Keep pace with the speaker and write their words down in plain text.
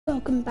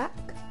Welcome back.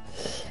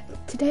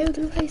 Today we're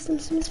going to play some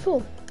Sims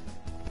 4.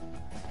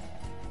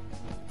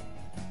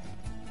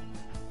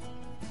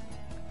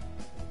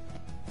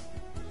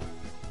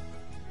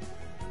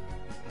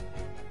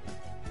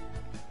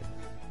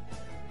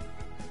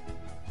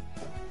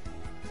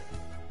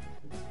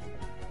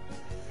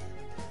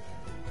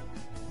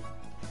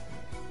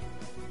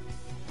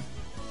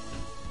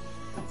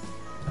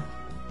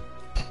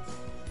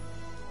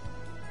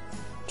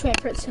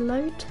 Wait for it to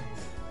load.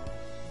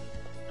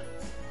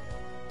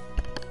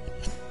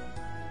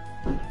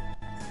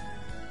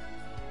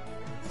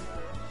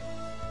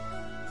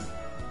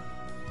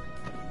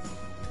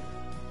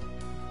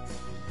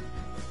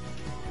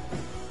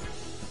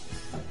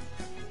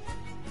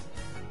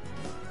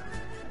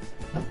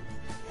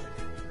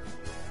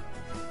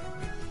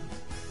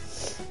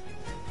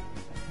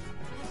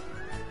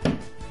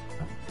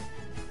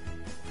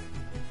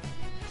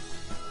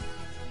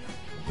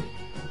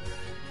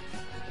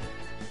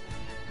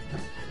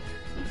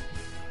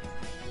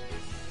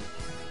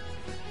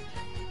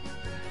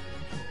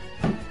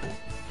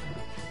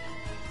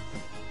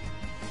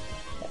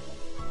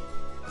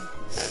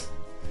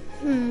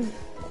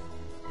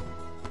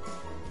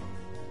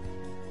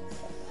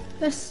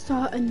 Let's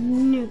start a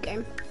new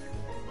game.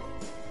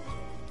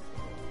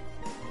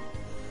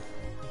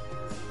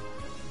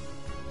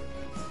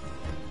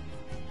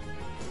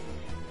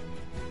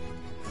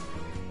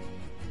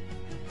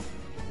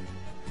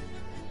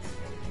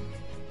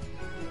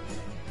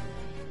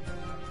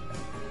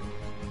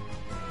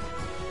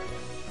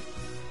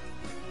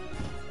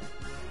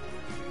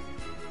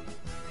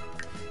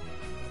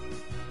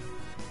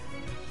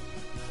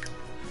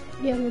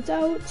 Young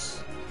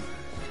adults.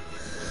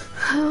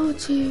 How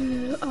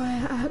do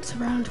I act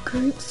around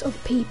groups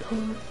of people?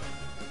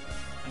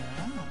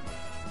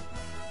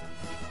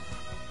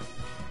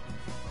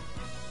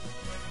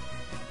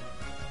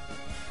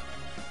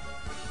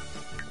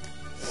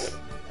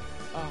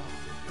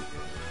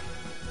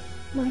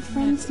 My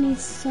friends need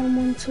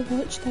someone to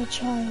watch their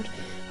child.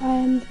 I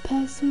am the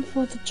person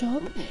for the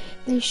job.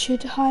 They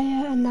should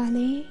hire a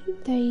nanny.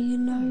 They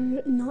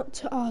know not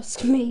to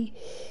ask me.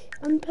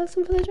 I'm the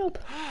person for the job.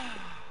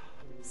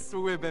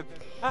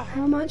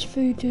 How much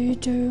voodoo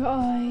do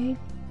I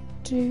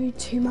do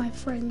to my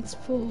friends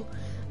for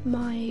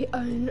my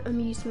own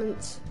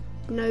amusement?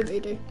 No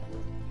voodoo.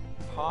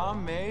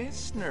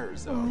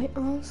 I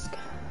ask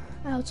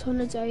out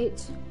on a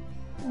date.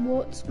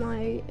 What's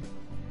my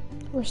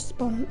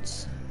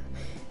response?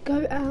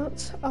 Go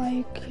out,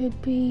 I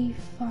could be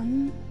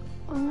fun.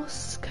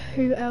 Ask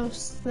who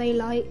else they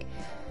like.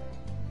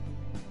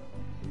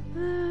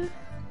 Go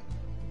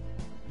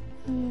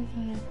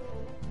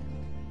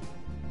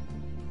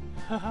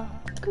out, I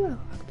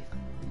could be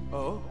fun.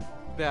 Oh,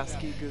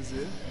 Basky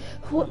Gazoo.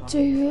 What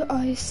do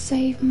I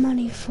save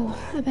money for?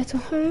 A better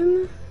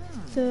home?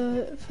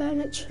 The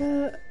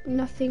furniture?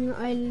 Nothing.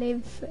 I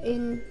live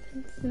in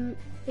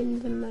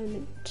the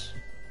moment.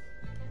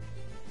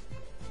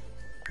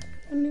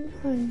 A new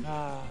home.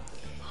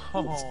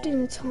 It's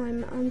dinner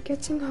time. I'm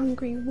getting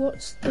hungry.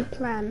 What's the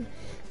plan?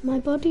 My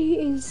body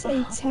is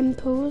a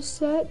temple.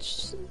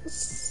 Search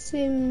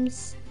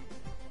Sims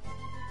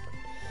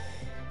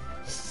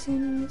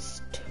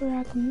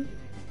Dragon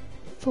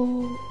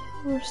for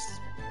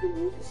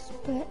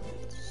respect.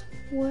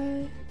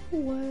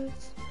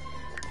 Words.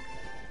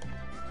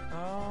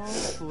 Oh,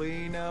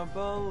 Lena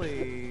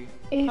Bully.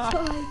 If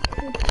I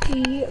could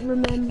be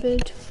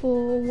remembered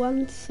for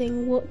one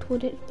thing, what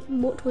would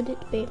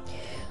it be?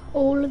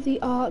 All of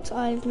the art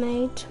I've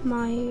made,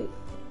 my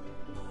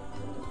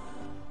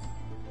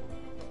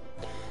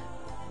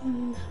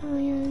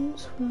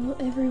science, for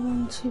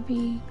everyone to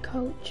be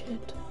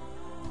cultured.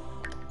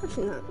 I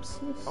think that's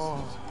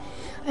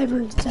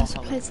everyone deserves a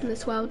place in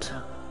this world.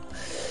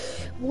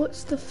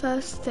 What's the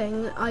first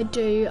thing I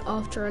do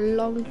after a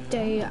long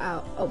day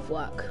out of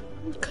work?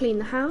 Clean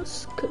the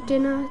house, cook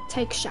dinner,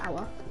 take a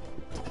shower.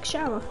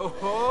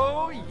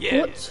 Oh,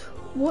 yeah.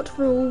 What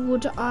role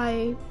would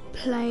I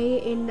play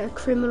in a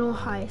criminal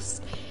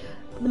heist?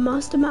 The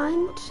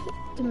mastermind,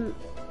 the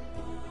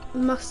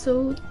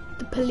muscle,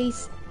 the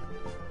police,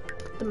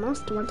 the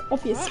mastermind,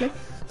 obviously.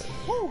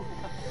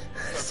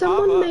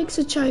 Someone makes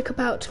a joke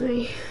about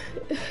me.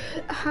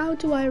 How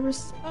do I retake?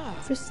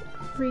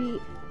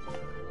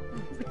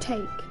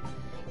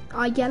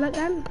 I yell at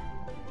them.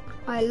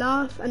 I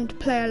laugh and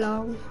play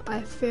along.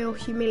 I feel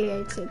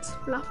humiliated.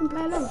 Laugh and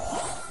play along.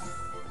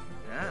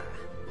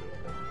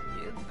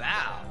 You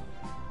bow.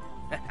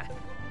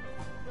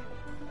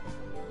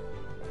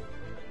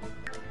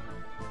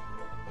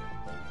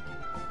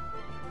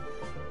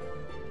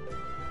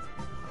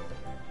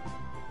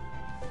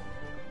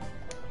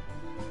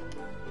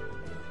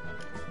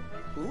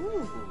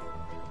 Ooh.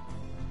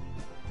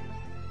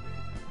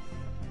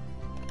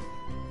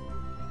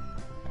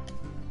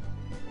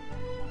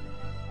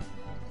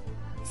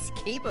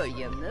 Skipper,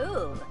 you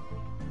move.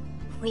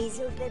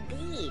 Weasel the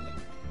bead.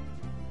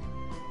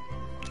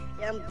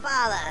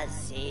 Yambala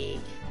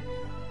seed.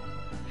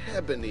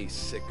 Ebony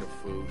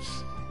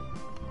sycophus.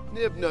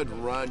 Nibnud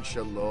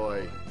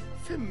ranchaloy.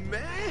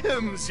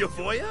 Ma'am,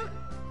 Sylvoya?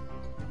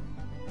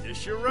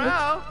 Yes, you're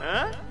out,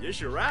 huh? Yes,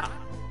 you're out.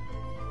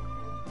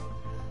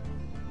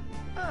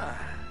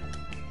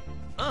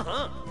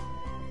 Uh-huh.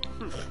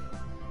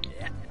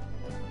 Yeah.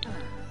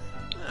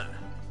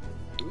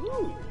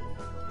 Ooh.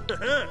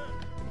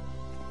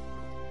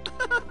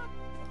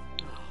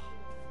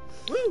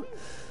 Woo.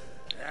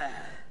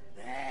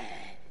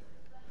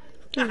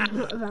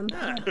 Not a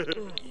vampire.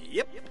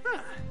 Yep.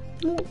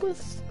 What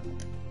was...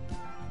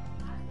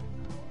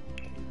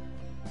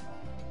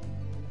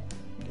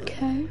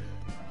 Okay.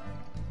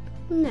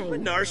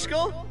 Name.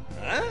 Narskal?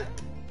 Huh?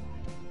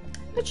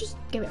 Let's just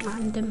give it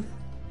random.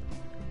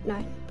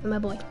 No, I'm a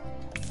boy.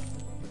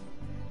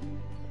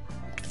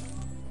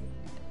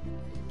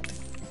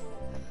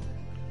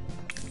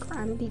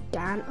 Grandy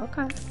Dan,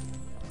 okay.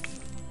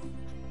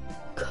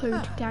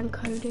 Code Dan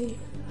Cody.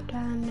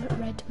 Dan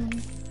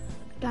Redmond.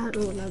 Dan,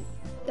 oh no.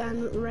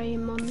 Dan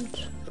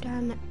Raymond.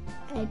 Dan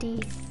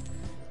Eddie.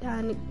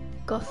 Dan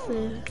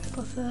Gother.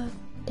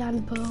 Dan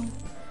Bull.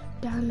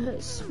 Dan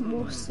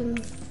Swarson.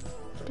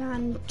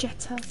 Dan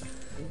Jetta.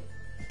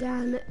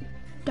 Dan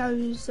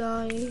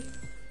Dozai.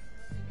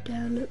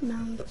 Dan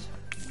Mount.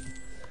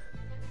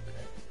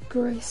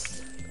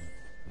 Grace.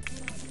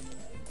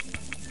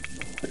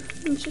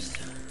 I'm just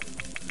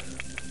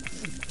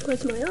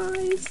close my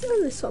eyes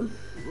and this one.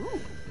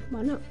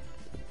 Why not?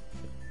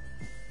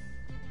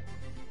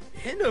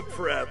 Henna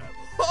prep.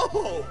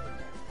 Oh!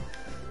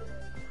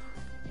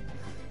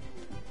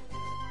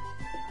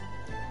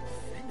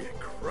 Finna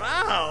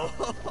crow.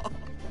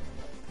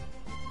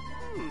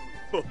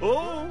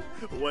 Oh,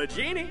 what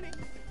genie?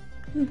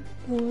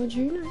 What'd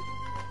you know?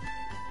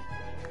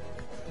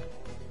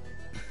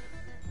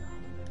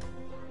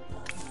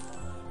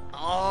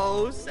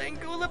 Oh,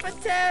 Sangula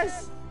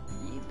Pates.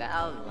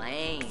 About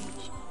lange.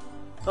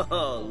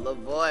 Oh,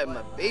 Lavoy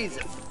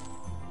Mabiza.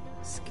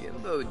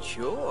 Skimbo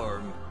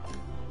Jorm.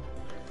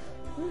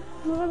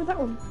 What about that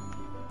one?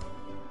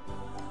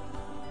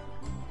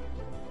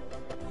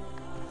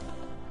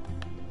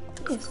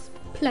 Yes,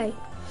 play.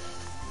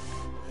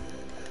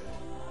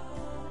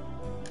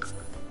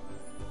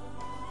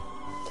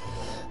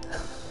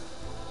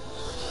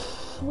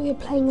 We are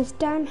playing as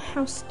Dan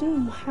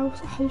Houston.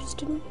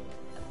 Houston.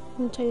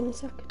 I'll tell you in a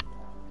second.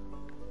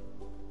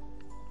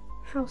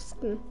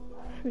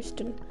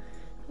 Houston.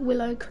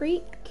 Willow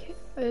Creek,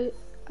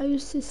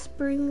 Oasis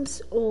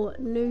Springs, or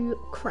New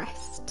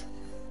Crest.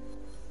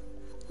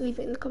 Leave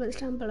it in the comments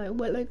down below.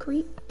 Willow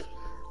Creek,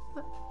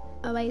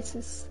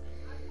 Oasis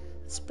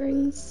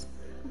Springs,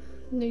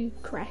 New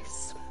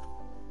Crest.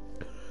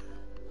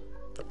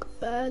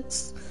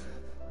 Birds,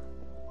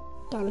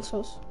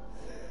 dinosaurs,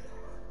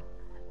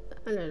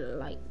 and a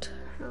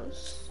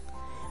lighthouse.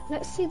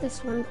 Let's see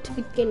this one to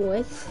begin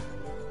with.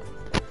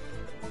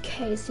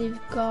 Okay, so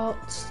you've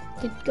got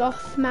the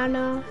Goth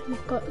Manor,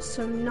 you've got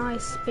some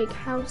nice big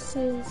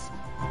houses.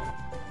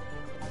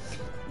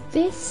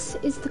 This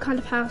is the kind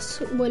of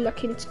house we're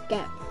looking to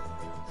get.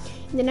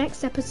 In the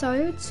next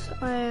episode,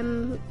 I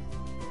am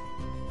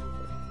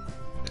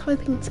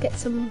hoping to get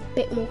some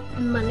bit more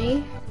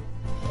money.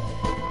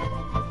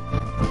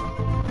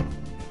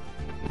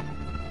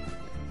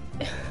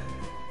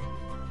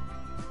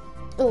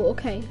 Oh,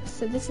 okay,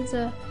 so this is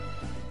a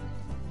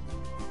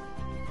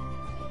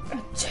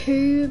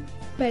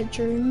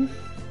 2-bedroom,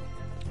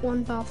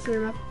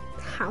 1-bathroom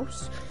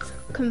house.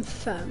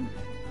 Confirm.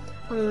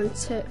 I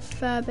want it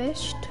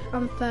furbished,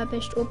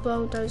 unfurbished, or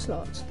bulldoze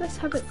lots. Let's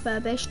have it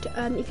furbished.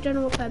 If you don't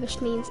know what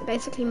furbished means, it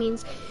basically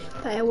means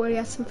that it already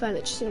has some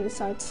furniture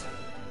inside. So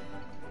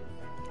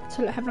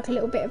it'll have like a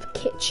little bit of a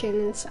kitchen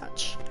and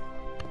such.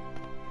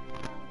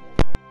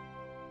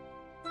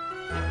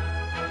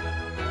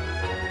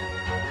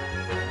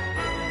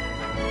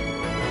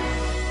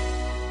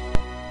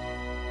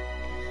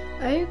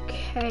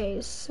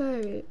 Okay,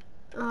 so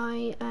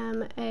I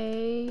am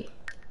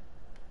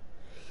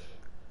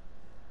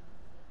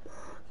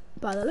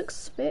by the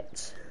looks of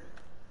it,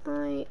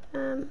 I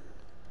am,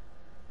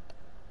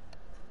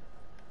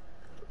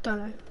 don't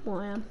know what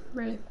I am,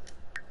 really.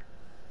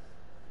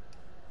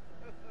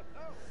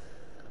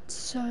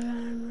 So,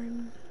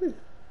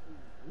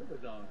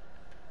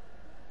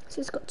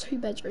 so it's got 2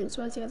 bedrooms,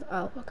 where's the other?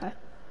 Oh, okay.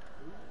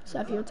 So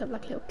if you want to have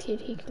like a little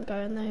kid, he can go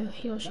in there,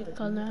 he or she can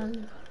go in there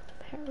and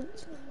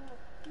parents.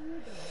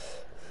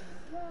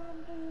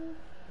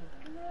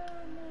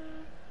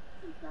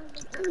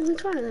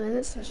 It's fine at the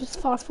minute, so just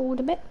fast forward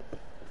a bit.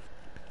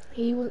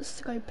 He wants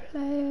to go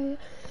play.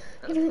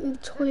 He doesn't need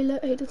the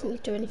toilet, he doesn't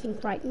need to do anything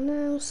right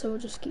now, so we'll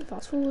just keep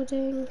fast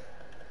forwarding.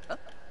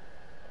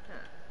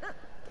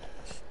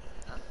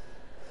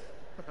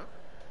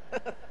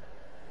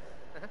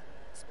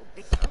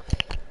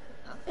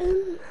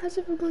 How's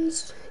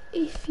everyone's,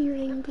 if you're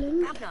in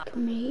England, like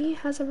me,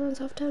 how's everyone's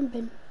half term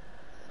been?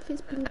 If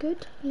it's been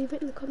good, leave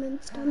it in the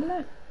comments down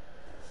below.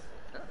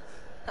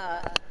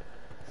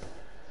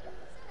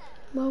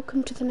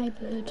 Welcome to the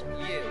neighbourhood.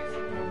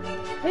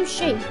 Who's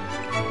she?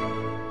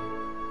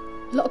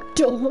 Locked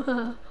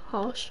door.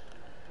 Harsh.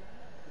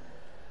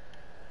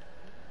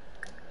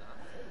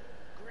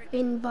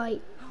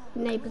 invite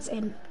neighbours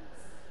in.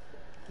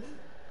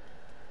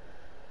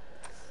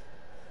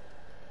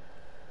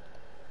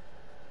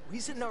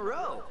 We's in a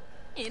row.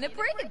 In a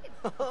break.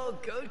 Oh,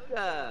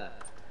 Gota.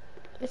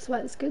 It's why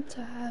it's good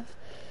to have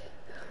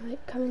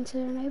like come into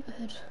the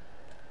neighbourhood.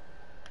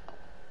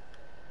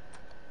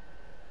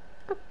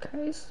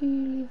 Okay, so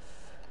you live.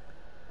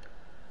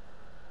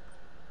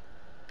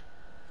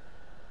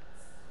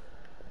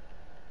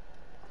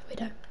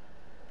 Widow.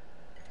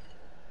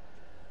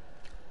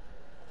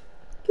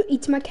 You're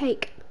eating my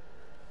cake.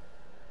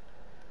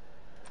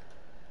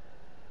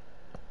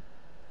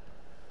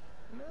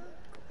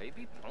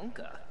 Baby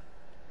Ponka.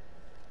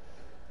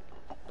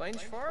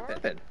 DOLLINJ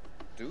farben.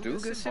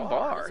 Dugas in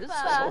bar.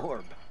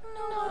 Zorb.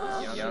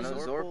 Yana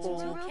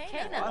Zorpal.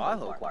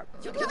 Wahoo Quarp.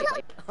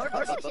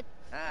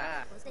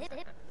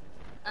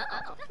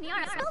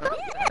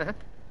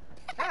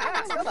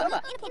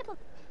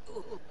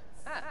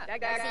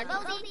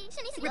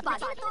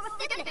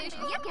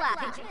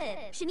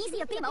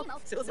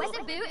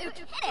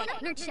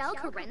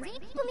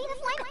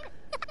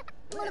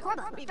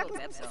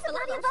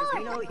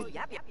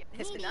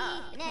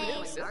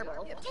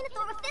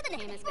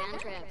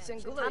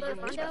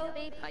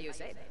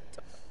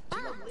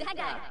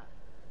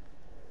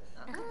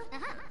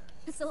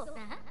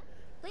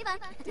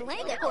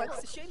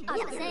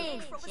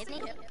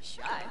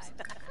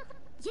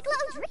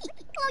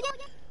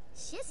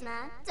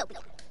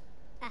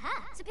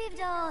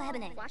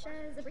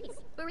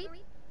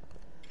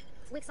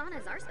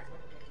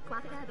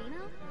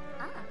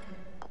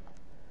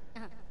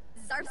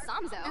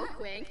 Zarsamzo.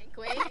 Quig.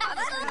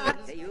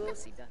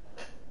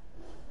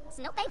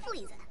 Snope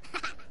Feliza.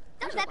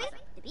 Don't Peppy.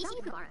 The Bishi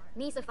Kubara.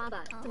 Nisa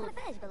Faba.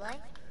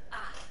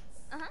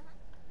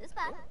 This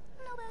bad.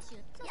 No bad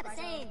shoot. Yeah, the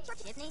same.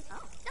 Shifney.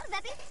 Don't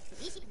Peppy. The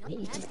Bishi. We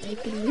need to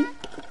take a loop.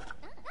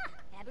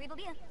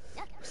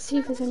 See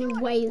if there's any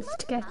ways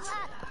to get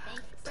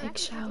take a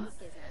shower.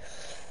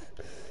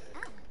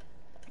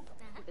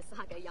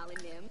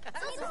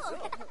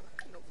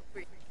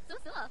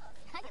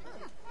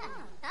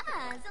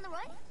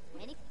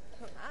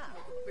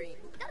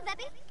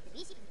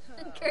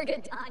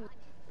 Kurgadon.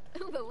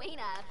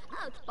 Ubawena.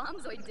 Out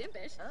Bombzoid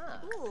Dimpish.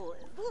 Ooh,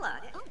 Bula.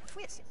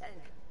 Twist.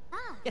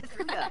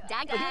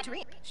 Daga.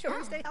 Dream.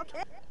 Sure, stay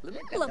okay.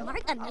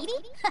 Lamarck a meaty?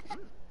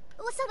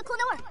 What's up,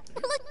 Clonor?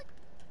 Look.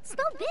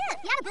 Spell bit.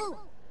 Yadaboo.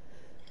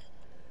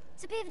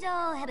 Supivdo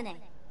Hebene.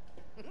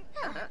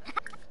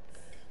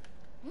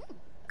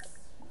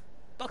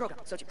 Bakroga.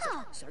 Such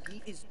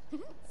Sargi is.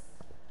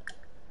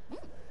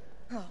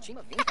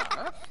 Chima Vinka,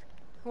 huh?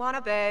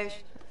 Wanna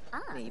beige?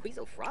 Maybe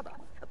so Fraba.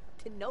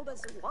 Tinoba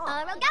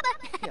Zawa. Rogaba.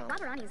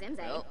 Babarani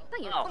Zimze. But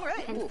you know,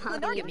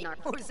 Lenargami.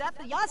 Or Zap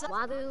the Yaza.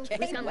 Wabu.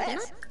 King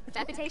West.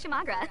 Deputation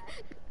Magra.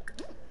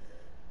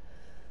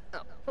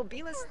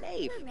 Pobila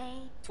Slave.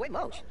 Tway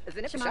Moch.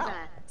 Vinip Shaw.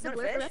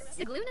 Shamagra.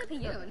 Sigluna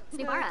Piyun.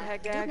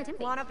 Snibara. Dag.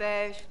 Wanna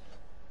beige?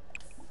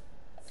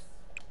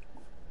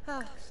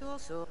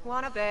 So.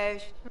 Wanna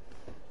beige?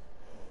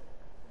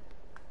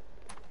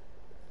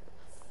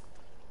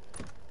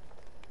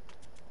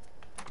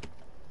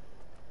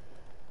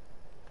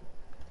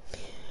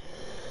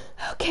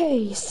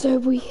 Okay, so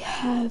we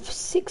have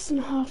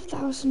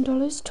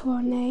 $6,500 to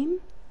our name.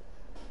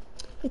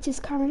 It is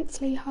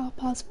currently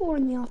 4:30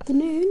 in the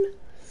afternoon.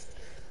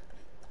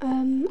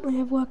 I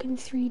have work in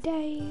 3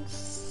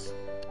 days.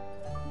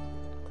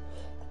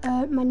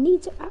 My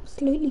needs are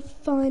absolutely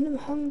fine. I'm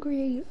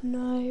hungry.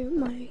 No,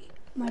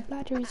 my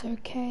bladder is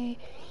okay.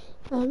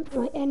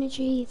 My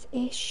energy is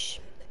ish.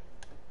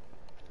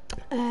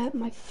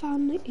 My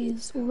fun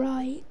is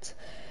alright.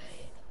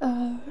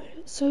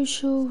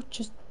 Social,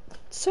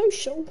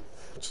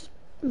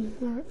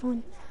 alright,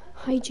 fine.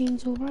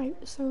 Hygiene's alright,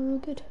 so we're all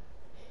good.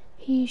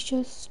 He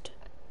just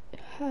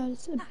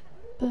has a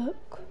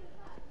book.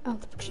 Oh,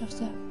 the bookshelf's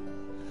there.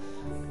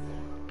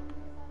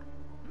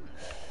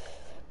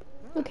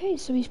 Okay,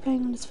 so he's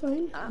playing on his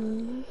phone.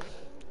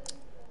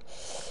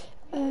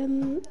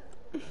 I'm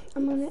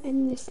gonna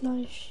end this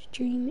live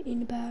stream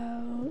in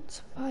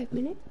about 5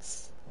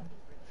 minutes.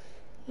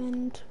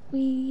 And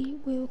we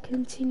will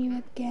continue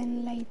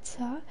again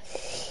later.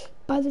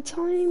 By the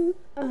time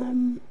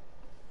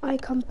I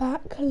come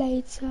back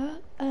later,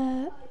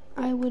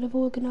 I would have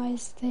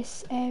organised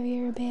this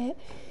area a bit,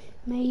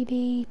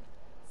 maybe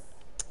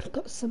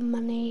got some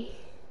money.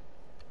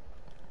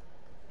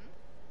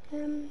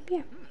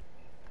 Yeah.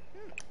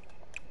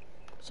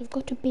 So I've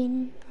got a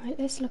bin. Right,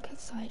 let's look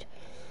outside.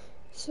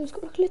 So it's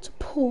got like a little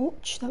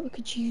porch that we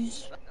could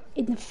use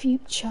in the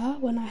future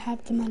when I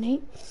have the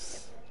money.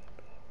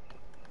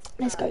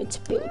 Let's go into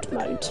build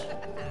mode.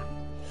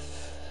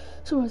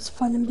 It's always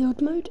fun in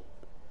build mode.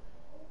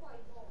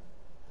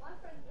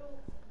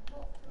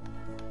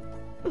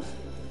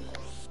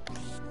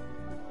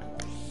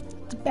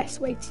 The best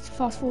way to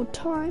fast forward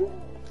time.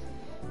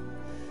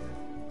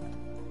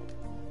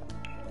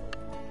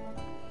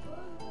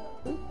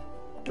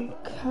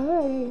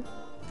 Okay.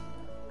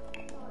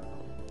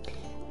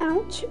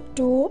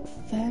 Outdoor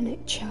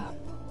furniture.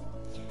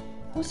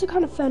 What's the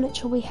kind of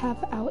furniture we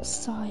have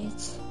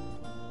outside?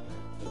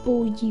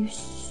 for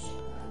use.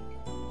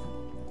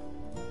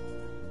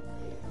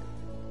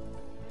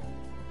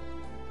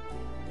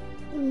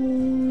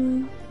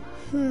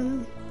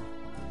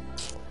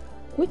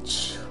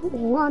 Which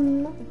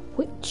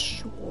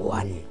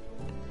one?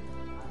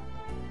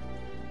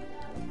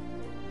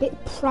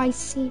 Bit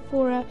pricey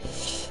for a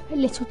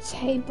little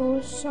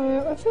table,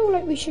 so I feel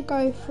like we should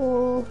go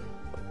for...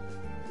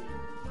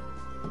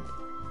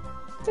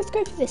 Let's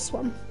go for this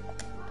one.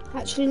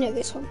 Actually, no,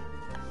 this one.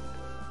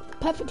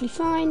 Perfectly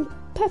fine,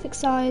 perfect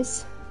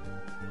size.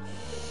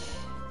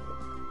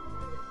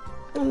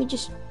 Let me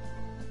just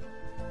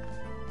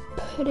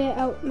put it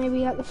out,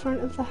 maybe at the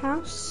front of the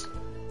house.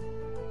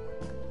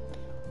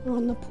 Or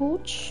on the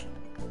porch.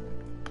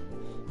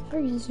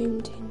 Very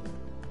zoomed in.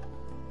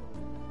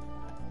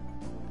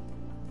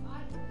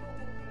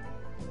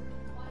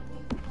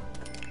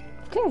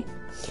 Okay,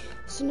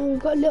 so now we've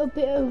got a little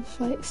bit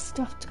of like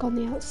stuff to go on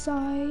the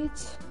outside.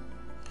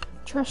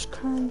 Trash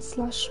cans /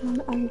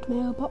 and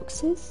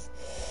mailboxes.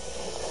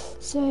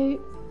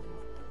 So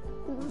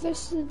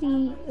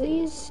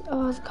these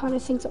are the kind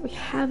of things that we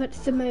have at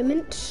the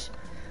moment.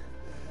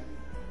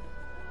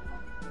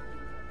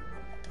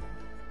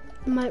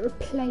 Might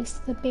replace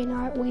the bin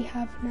art we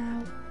have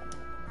now.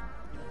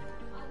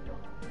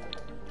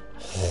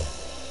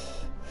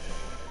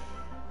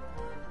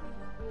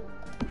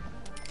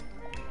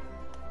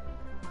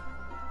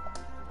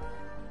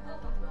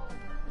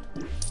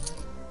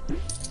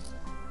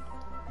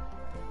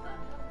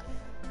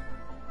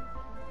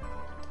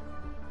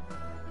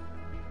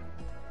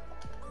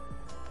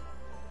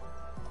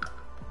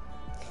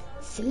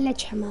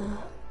 Sledgehammer.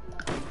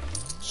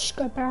 Just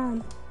go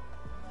bam.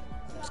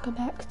 Let's go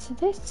back to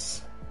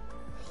this.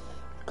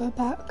 Go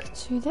back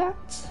to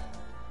that.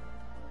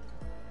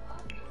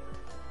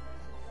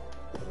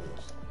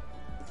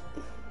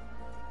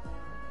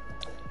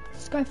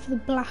 Let's go for the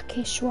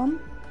blackish one.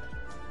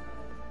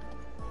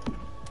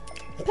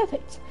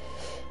 Perfect.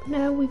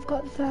 Now we've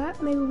got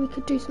that. Maybe we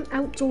could do some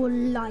outdoor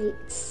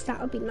lights. That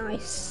would be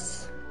nice.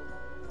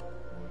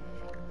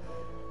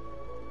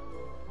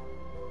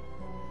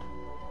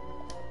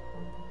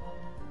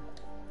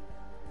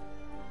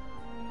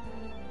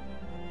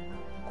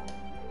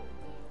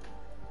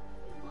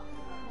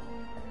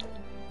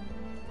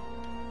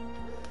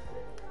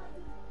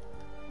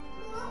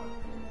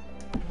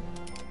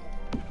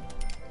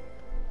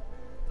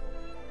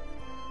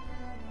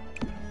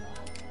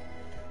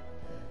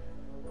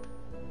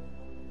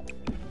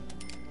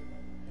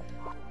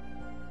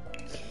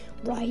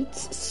 Right,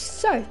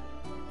 so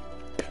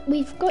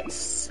we've got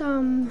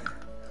some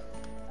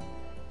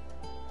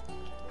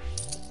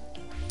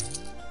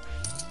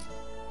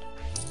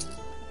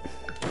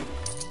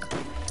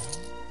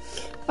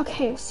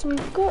okay, so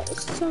we've got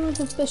some of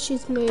the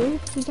bushes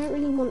moved. We don't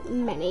really want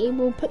many.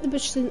 We'll put the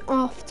bushes in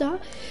after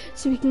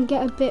so we can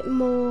get a bit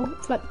more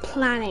like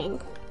planning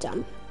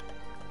done.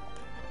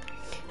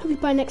 Hopefully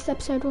by next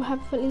episode we'll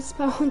have at least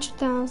about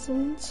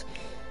 100,000.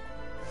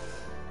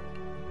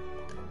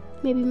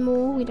 Maybe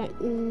more, we don't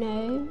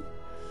know.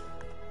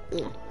 No,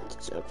 it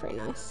doesn't look very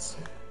nice.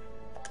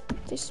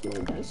 This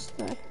one does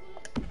though.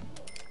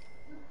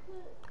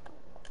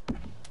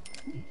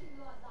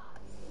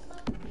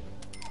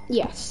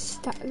 Yes,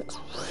 that looks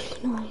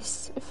really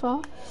nice so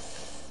far.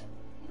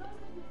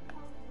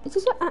 Is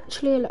this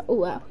actually a oh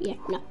well, yeah,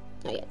 no,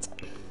 not yet.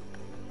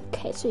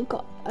 Okay, so we've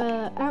got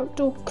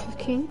outdoor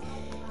cooking.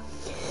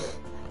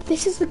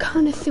 This is the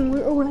kind of thing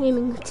we're all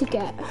aiming to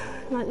get.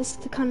 Like, this is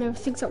the kind of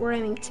things that we're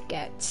aiming to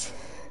get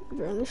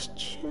over on this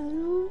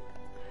channel.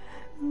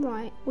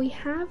 Right, we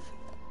have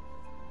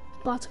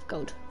Bart of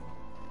Gold.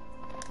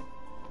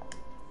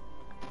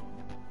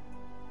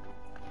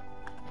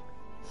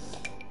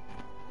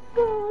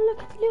 Oh,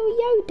 look at the little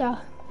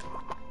Yoda.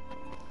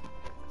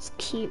 It's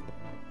cute.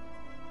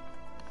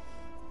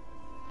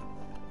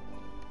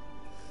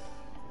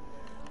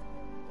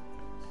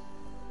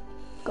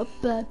 Got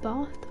a bird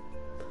bath.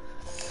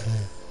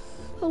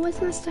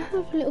 Always nice to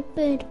have a little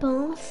bird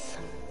bath.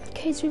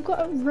 Okay, so we've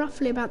got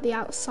roughly about the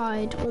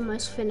outside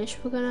almost finished.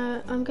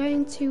 I'm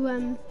going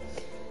to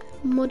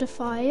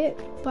modify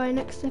it. By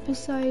next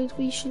episode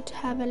we should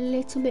have a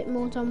little bit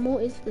more done.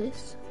 What is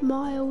this?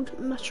 Wild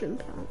mushroom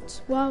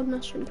plant. Wild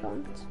mushroom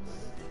plant.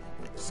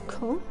 It's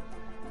cool.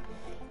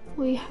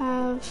 We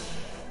have,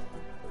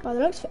 by the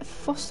looks of it, a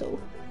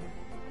fossil.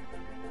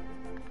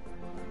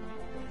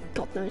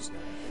 God knows.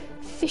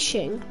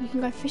 Fishing. You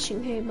can go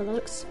fishing here by the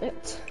looks of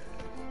it.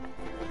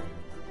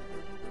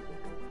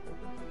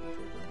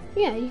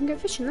 Yeah, you can go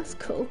fishing, that's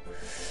cool.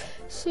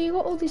 So you've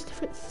got all these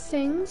different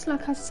things.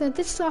 Like I said,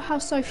 this is our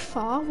house so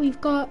far. We've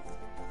got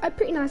a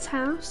pretty nice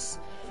house.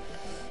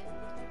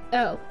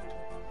 Oh,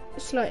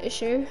 slight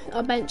issue.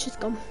 Our bench is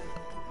gone.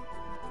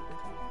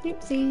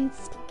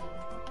 Oopsies.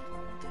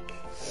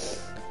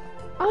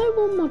 I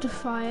will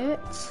modify it.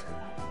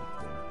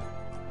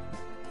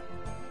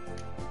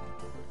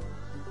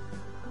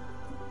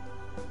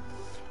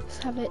 Let's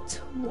have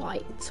it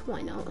white,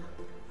 why not?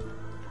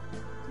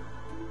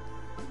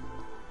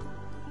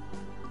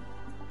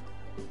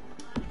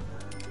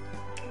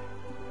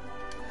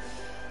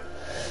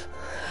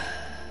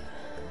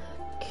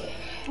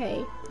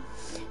 Okay,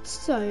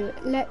 so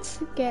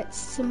let's get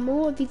some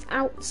more of these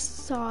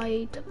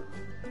outside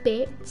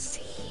bits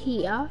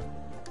here.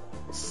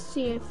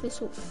 See if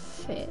this will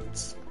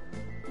fit.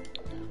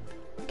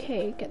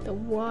 Okay, get the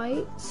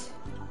white.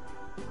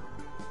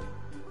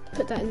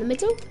 Put that in the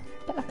middle.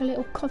 Get like a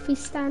little coffee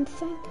stand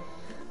thing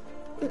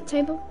at the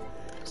table.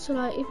 So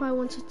like if I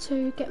wanted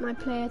to get my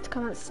player to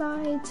come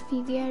outside,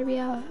 view the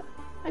area,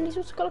 and he's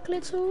also got like a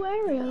little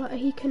area like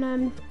he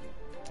can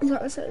he's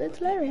got this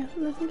little area,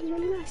 and I think it's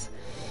really nice.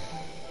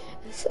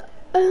 So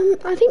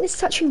I think this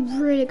is actually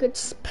a really good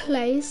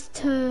place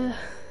to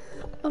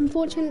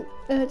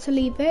to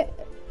leave it.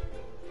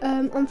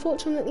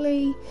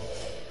 Unfortunately,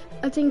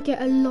 I didn't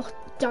get a lot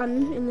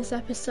done in this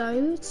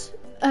episode.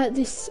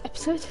 This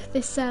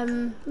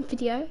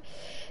video,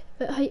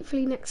 but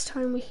hopefully next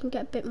time we can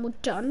get a bit more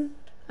done.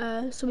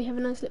 So we have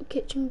a nice little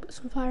kitchen, put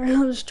some fire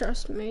alarms,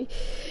 trust me.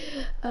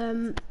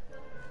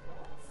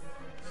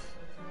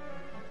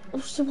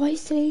 Also, why are you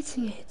still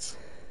eating it?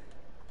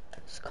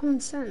 It's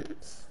common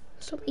sense.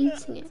 Stop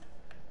eating it.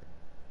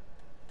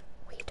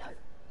 Weirdo.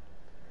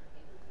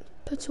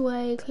 Put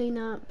away, clean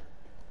up,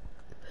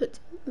 put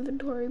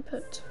inventory,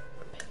 put...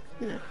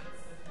 No.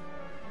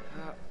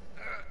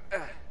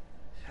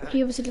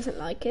 He obviously doesn't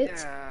like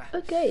it.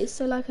 Okay,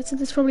 so like I said,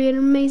 this is probably an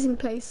amazing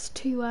place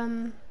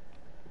to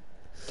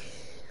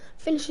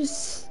finish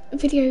this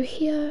video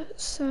here.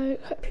 So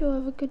hope you all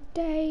have a good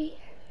day.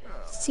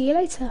 See you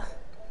later.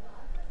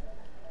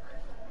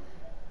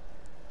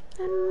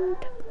 And